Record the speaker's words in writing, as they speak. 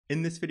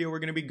In this video, we're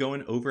going to be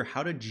going over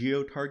how to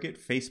geo-target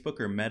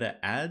Facebook or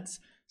Meta ads.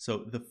 So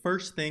the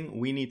first thing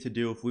we need to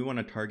do if we want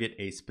to target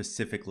a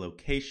specific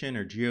location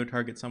or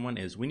geo-target someone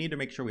is we need to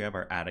make sure we have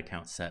our ad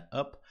account set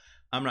up.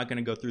 I'm not going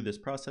to go through this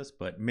process,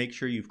 but make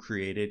sure you've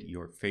created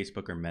your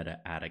Facebook or Meta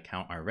ad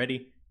account already.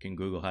 You can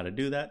Google how to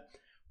do that.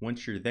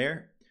 Once you're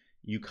there,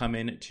 you come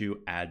in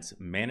to Ads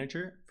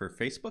Manager for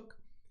Facebook.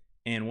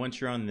 And once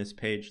you're on this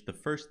page, the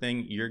first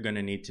thing you're going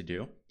to need to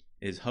do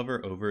is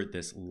hover over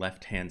this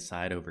left-hand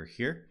side over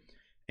here.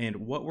 And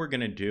what we're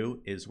going to do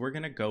is we're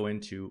going to go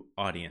into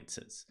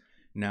audiences.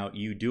 Now,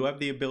 you do have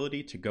the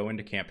ability to go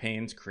into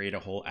campaigns, create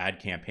a whole ad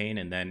campaign,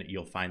 and then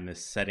you'll find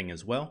this setting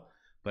as well.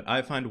 But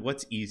I find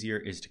what's easier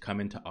is to come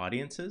into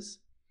audiences.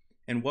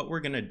 And what we're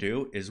going to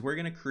do is we're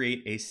going to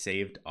create a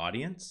saved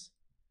audience.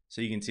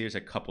 So you can see there's a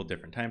couple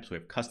different types. We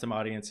have custom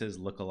audiences,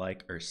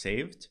 lookalike, or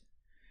saved.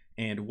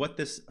 And what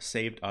this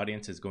saved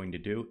audience is going to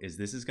do is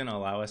this is going to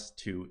allow us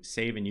to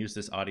save and use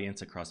this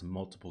audience across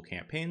multiple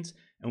campaigns.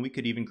 And we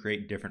could even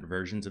create different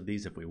versions of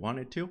these if we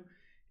wanted to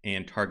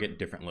and target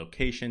different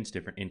locations,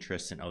 different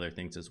interests, and other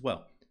things as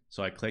well.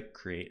 So I click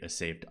create a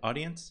saved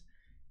audience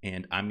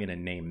and I'm going to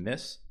name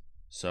this.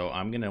 So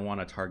I'm going to want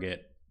to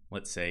target,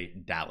 let's say,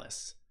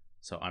 Dallas.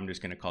 So I'm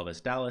just going to call this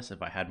Dallas.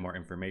 If I had more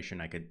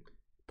information, I could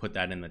put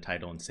that in the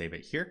title and save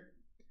it here.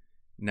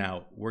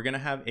 Now, we're going to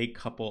have a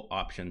couple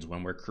options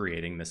when we're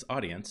creating this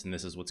audience, and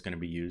this is what's going to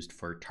be used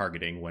for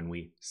targeting when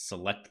we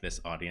select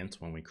this audience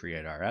when we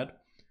create our ad.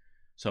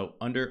 So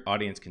under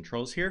audience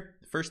controls here,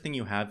 the first thing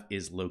you have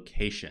is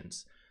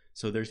locations.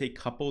 So there's a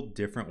couple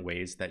different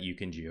ways that you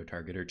can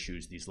geo-target or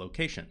choose these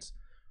locations.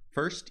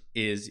 First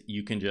is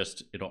you can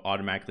it'll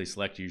automatically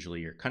select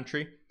usually your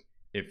country.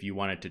 If you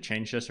wanted to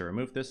change this or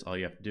remove this, all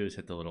you have to do is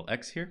hit the little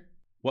X here.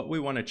 What we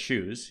want to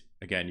choose,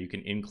 again, you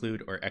can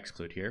include or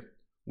exclude here.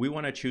 We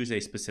want to choose a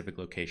specific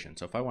location.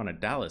 So if I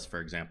wanted Dallas,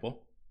 for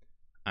example,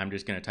 I'm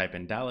just going to type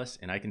in Dallas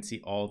and I can see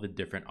all the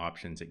different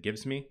options it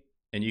gives me.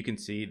 And you can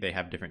see they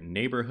have different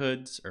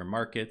neighborhoods or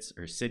markets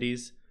or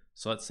cities.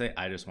 So let's say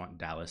I just want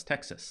Dallas,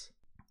 Texas.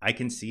 I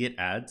can see it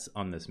adds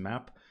on this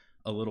map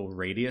a little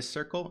radius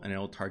circle and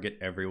it'll target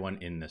everyone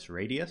in this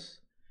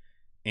radius.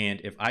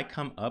 And if I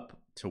come up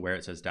to where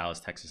it says Dallas,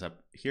 Texas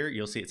up here,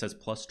 you'll see it says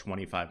plus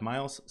 25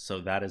 miles. So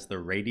that is the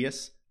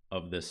radius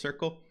of this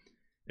circle.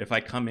 If I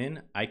come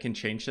in, I can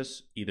change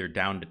this either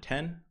down to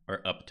 10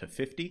 or up to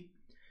 50.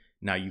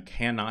 Now you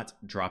cannot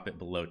drop it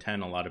below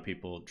 10. A lot of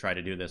people try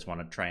to do this,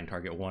 want to try and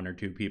target 1 or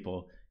 2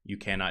 people. You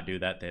cannot do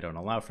that. They don't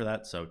allow for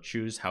that. So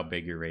choose how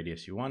big your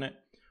radius you want it.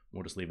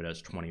 We'll just leave it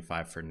as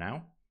 25 for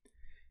now.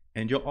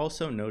 And you'll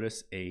also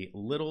notice a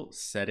little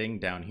setting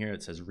down here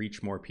that says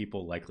reach more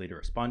people likely to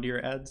respond to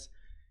your ads.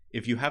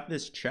 If you have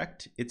this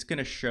checked, it's going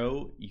to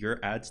show your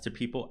ads to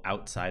people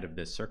outside of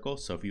this circle.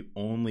 So if you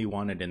only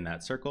want it in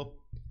that circle,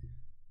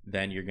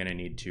 then you're going to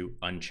need to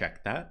uncheck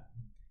that.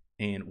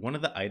 And one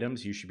of the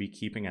items you should be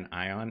keeping an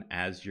eye on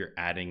as you're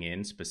adding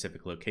in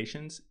specific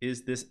locations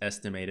is this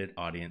estimated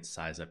audience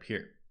size up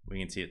here. We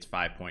can see it's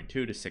 5.2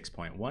 to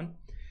 6.1.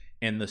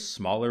 And the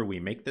smaller we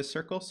make this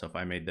circle, so if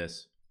I made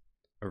this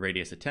a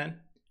radius of 10,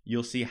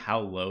 you'll see how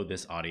low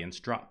this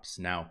audience drops.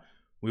 Now,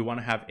 we want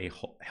to have a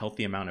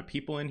healthy amount of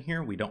people in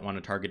here. We don't want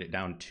to target it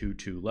down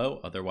too low.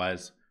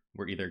 Otherwise,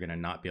 we're either going to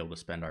not be able to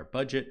spend our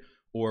budget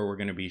or we're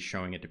going to be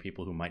showing it to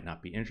people who might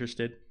not be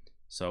interested.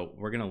 So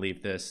we're going to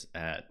leave this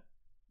at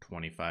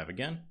 25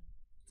 again.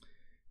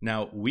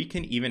 Now we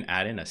can even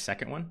add in a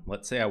second one.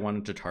 Let's say I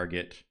wanted to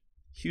target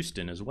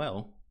Houston as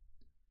well.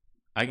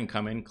 I can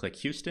come in, click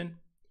Houston,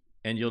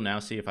 and you'll now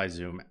see if I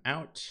zoom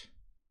out,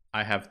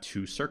 I have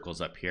 2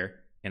 circles up here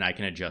and I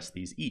can adjust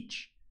these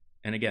each.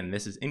 And again,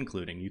 this is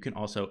including. You can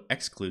also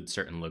exclude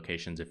certain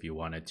locations if you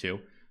wanted to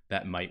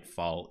that might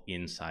fall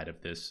inside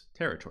of this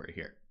territory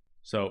here.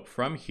 So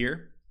from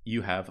here,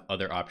 you have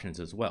other options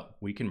as well.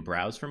 We can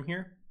browse from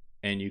here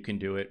and you can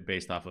do it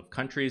based off of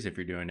countries. If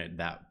you're doing it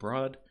that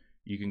broad,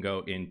 you can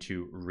go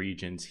into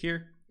regions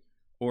here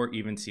or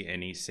even see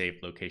any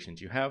saved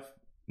locations you have.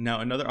 Now,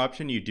 another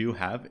option you do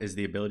have is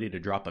the ability to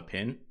drop a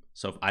pin.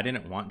 So if I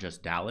didn't want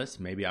just Dallas,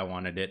 maybe I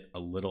wanted it a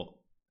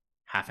little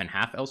half and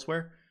half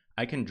elsewhere,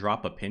 I can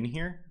drop a pin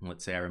here.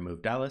 Let's say I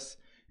remove Dallas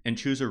and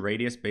choose a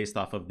radius based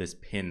off of this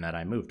pin that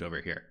I moved over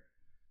here.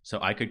 So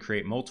I could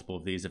create multiple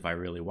of these if I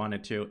really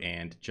wanted to,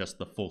 and just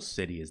the full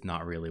city is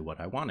not really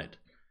what I wanted.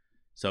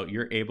 So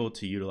you're able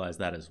to utilize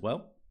that as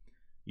well.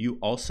 You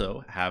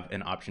also have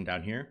an option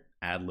down here,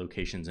 add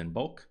locations in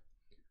bulk,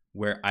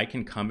 where I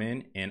can come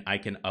in and I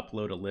can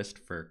upload a list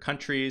for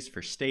countries,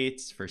 for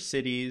states, for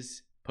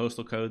cities,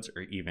 postal codes,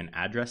 or even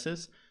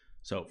addresses.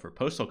 So for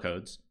postal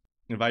codes,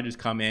 if I just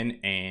come in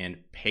and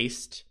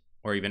paste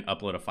or even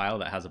upload a file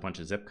that has a bunch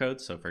of zip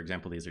codes. So for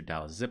example, these are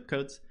Dallas zip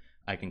codes.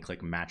 I can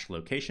click match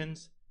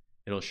locations.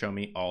 It'll show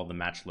me all the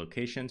matched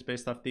locations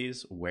based off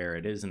these, where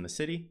it is in the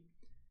city.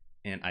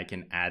 And I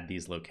can add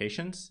these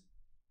locations.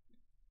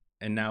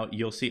 And now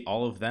you'll see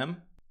all of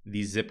them.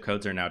 These zip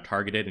codes are now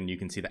targeted and you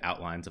can see the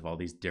outlines of all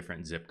these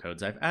different zip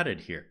codes I've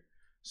added here.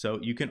 So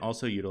you can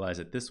also utilize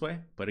it this way.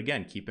 But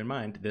again, keep in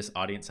mind, this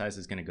audience size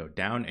is going to go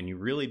down and you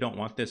really don't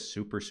want this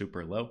super,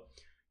 super low.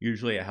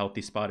 Usually a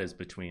healthy spot is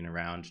between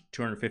around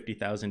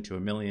 250,000 to a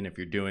million if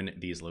you're doing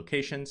these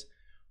locations,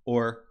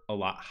 or a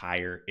lot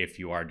higher if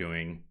you are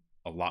doing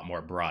a lot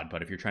more broad.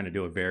 But if you're trying to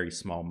do a very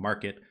small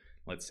market,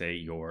 let's say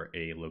you're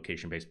a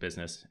location-based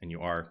business and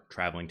you are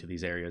traveling to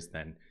these areas,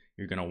 then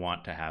you're going to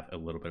want to have a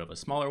little bit of a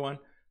smaller one.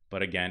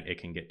 But again, it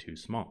can get too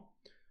small.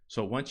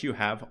 So once you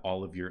have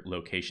all of your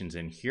locations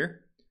in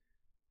here,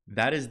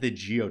 that is the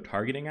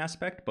geo-targeting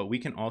aspect, but we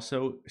can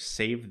also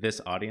save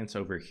this audience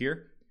over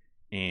here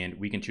and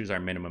we can choose our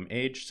minimum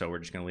age. So we're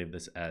just going to leave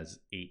this as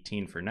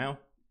 18 for now.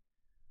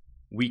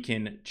 We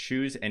can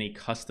choose any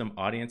custom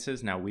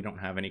audiences. Now we don't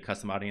have any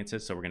custom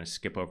audiences, so we're going to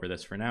skip over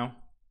this for now.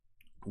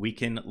 We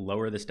can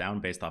lower this down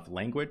based off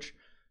language.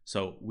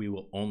 So we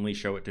will only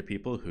show it to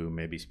people who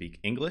maybe speak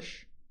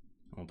English.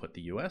 We'll put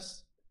the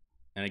US.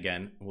 And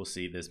again, we'll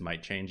see this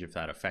might change if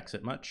that affects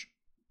it much.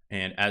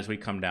 And as we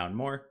come down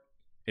more,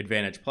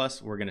 Advantage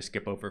Plus, we're going to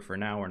skip over for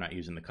now. We're not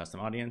using the custom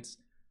audience.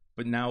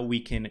 But now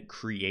we can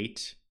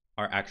create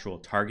our actual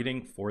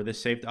targeting for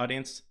this saved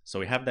audience. So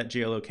we have that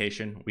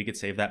geolocation. We could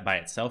save that by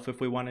itself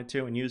if we wanted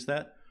to and use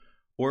that.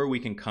 Or we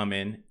can come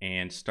in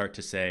and start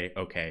to say,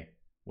 okay,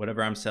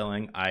 whatever I'm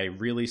selling, I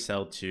really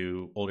sell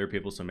to older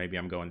people. So maybe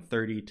I'm going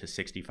 30 to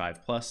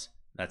 65 plus.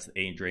 That's the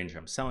age range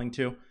I'm selling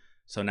to.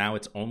 So now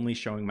it's only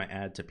showing my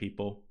ad to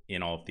people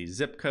in all of these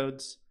zip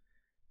codes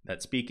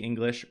that speak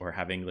English or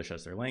have English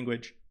as their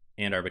language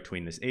and are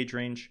between this age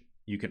range.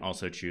 You can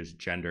also choose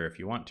gender if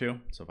you want to.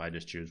 So if I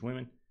just choose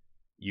women,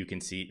 you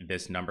can see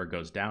this number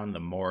goes down the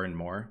more and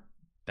more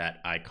that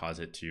I cause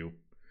it to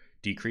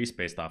decrease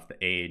based off the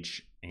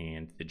age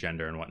and the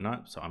gender and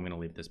whatnot. So I'm going to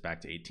leave this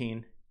back to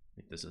 18.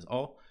 This is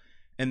all.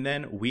 And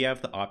then we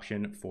have the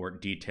option for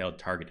detailed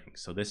targeting.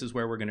 So this is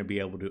where we're going to be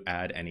able to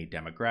add any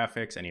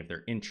demographics, any of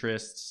their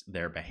interests,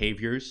 their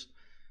behaviors.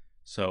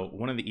 So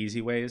one of the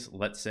easy ways,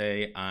 let's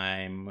say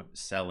I'm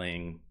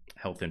selling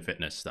health and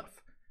fitness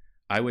stuff.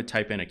 I would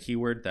type in a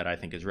keyword that I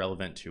think is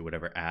relevant to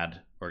whatever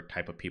ad or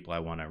type of people I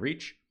want to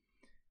reach.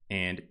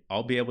 And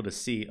I'll be able to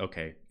see,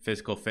 okay,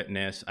 physical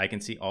fitness. I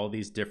can see all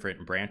these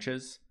different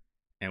branches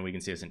and we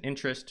can see as an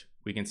interest.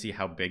 We can see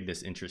how big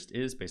this interest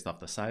is based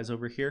off the size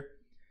over here.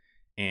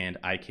 And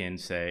I can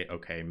say,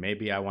 okay,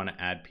 maybe I want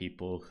to add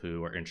people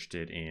who are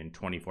interested in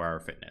 24-hour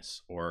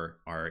fitness or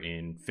are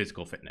in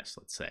physical fitness,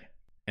 let's say.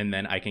 And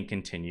then I can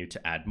continue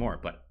to add more.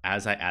 But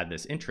as I add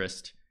this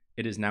interest,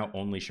 it is now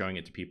only showing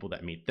it to people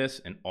that meet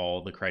this and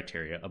all the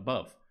criteria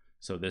above.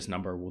 So this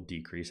number will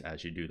decrease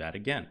as you do that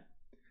again.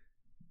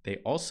 They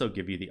also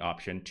give you the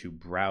option to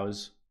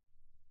browse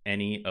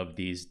any of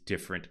these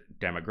different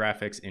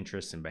demographics,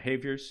 interests, and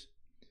behaviors.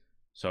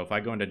 So if I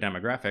go into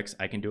demographics,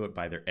 I can do it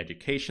by their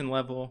education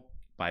level,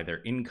 by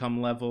their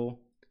income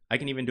level. I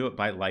can even do it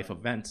by life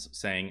events,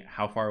 saying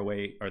how far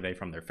away are they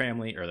from their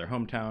family or their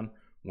hometown?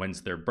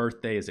 When's their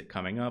birthday? Is it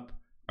coming up?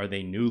 Are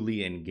they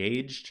newly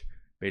engaged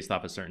based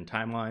off a certain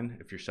timeline?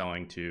 If you're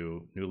selling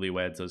to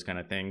newlyweds, those kind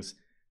of things.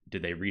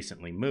 Did they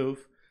recently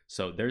move?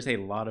 So there's a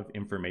lot of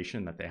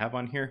information that they have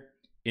on here.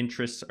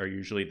 Interests are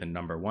usually the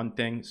number one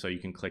thing. So you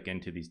can click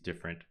into these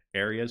different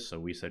areas. So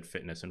we said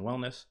fitness and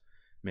wellness.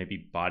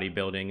 Maybe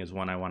bodybuilding is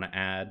one I want to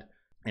add.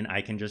 And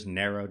I can just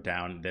narrow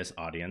down this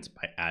audience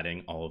by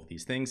adding all of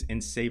these things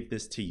and save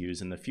this to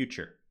use in the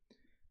future.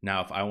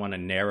 Now, if I want to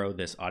narrow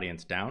this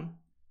audience down,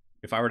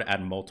 if I were to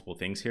add multiple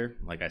things here,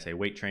 like I say,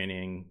 weight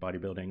training,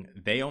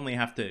 bodybuilding, they only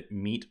have to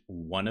meet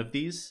one of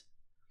these.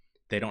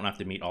 They don't have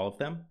to meet all of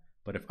them.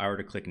 But if I were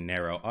to click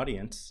narrow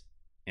audience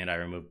and I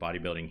remove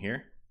bodybuilding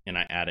here and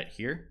I add it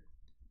here,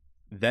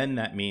 then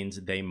that means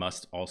they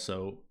must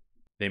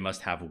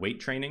have weight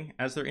training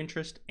as their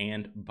interest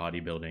and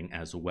bodybuilding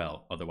as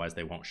well. Otherwise,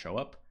 they won't show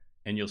up.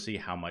 And you'll see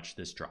how much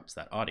this drops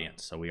that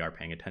audience. So we are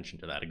paying attention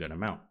to that a good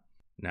amount.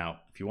 Now,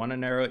 if you want to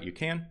narrow it, you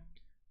can.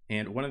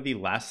 And one of the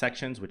last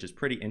sections, which is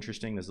pretty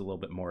interesting, this is a little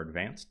bit more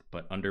advanced,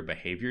 but under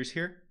behaviors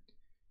here,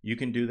 you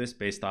can do this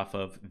based off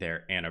of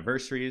their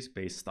anniversaries,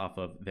 based off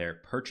of their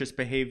purchase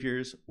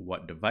behaviors,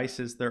 what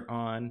devices they're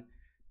on,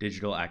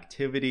 digital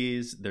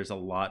activities. There's a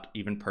lot,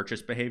 even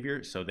purchase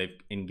behavior. So they've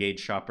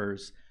engaged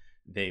shoppers.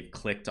 They've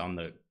clicked on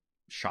the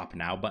shop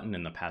now button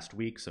in the past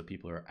week. So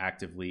people are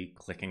actively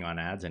clicking on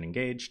ads and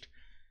engaged.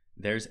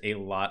 There's a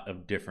lot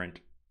of different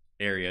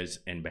areas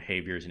and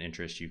behaviors and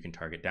interests you can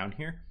target down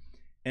here.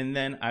 And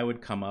then I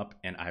would come up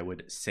and I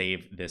would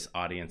save this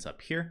audience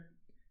up here.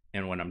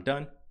 And when I'm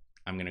done,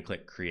 I'm going to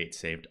click create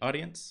saved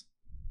audience.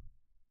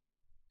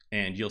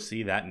 And you'll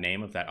see that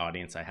name of that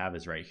audience I have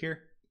is right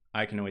here.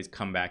 I can always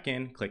come back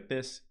in, click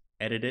this,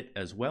 edit it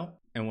as well.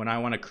 And when I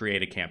want to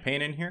create a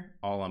campaign in here,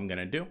 all I'm going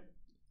to do,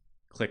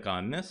 click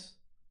on this,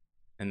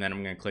 and then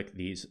I'm going to click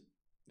these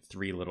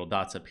three little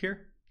dots up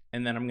here.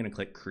 And then I'm going to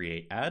click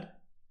create ad.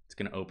 It's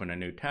going to open a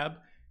new tab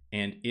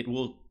and it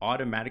will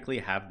automatically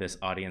have this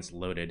audience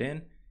loaded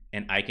in,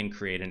 and I can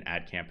create an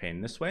ad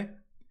campaign this way.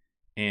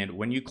 And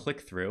when you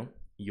click through,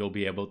 you'll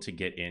be able to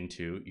get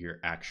into your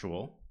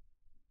actual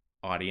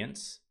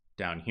audience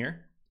down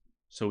here.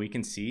 So we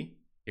can see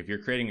if you're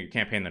creating your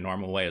campaign the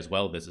normal way as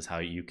well, this is how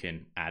you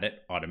can add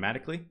it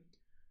automatically.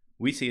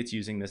 We see it's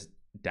using this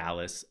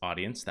Dallas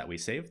audience that we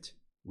saved.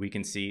 We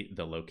can see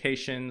the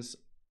locations,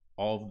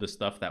 all of the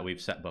stuff that we've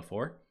set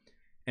before,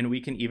 and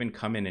we can even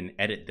come in and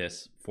edit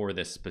this for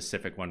this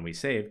specific one we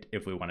saved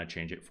if we want to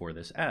change it for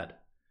this ad.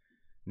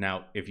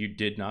 Now, if you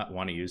did not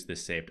want to use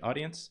this saved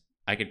audience,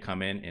 I could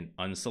come in and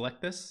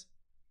unselect this,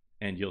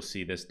 and you'll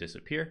see this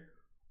disappear,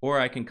 or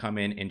I can come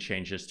in and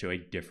change this to a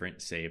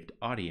different saved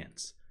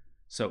audience.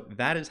 So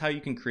that is how you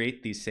can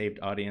create these saved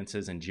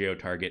audiences and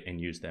geo-target and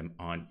use them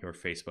on your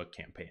Facebook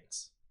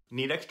campaigns.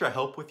 Need extra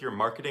help with your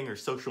marketing or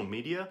social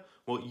media?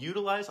 Well,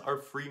 utilize our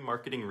free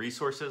marketing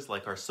resources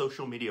like our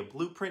social media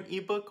blueprint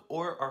ebook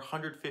or our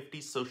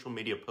 150 social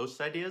media post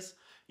ideas.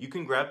 You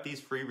can grab these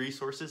free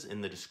resources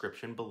in the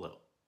description below.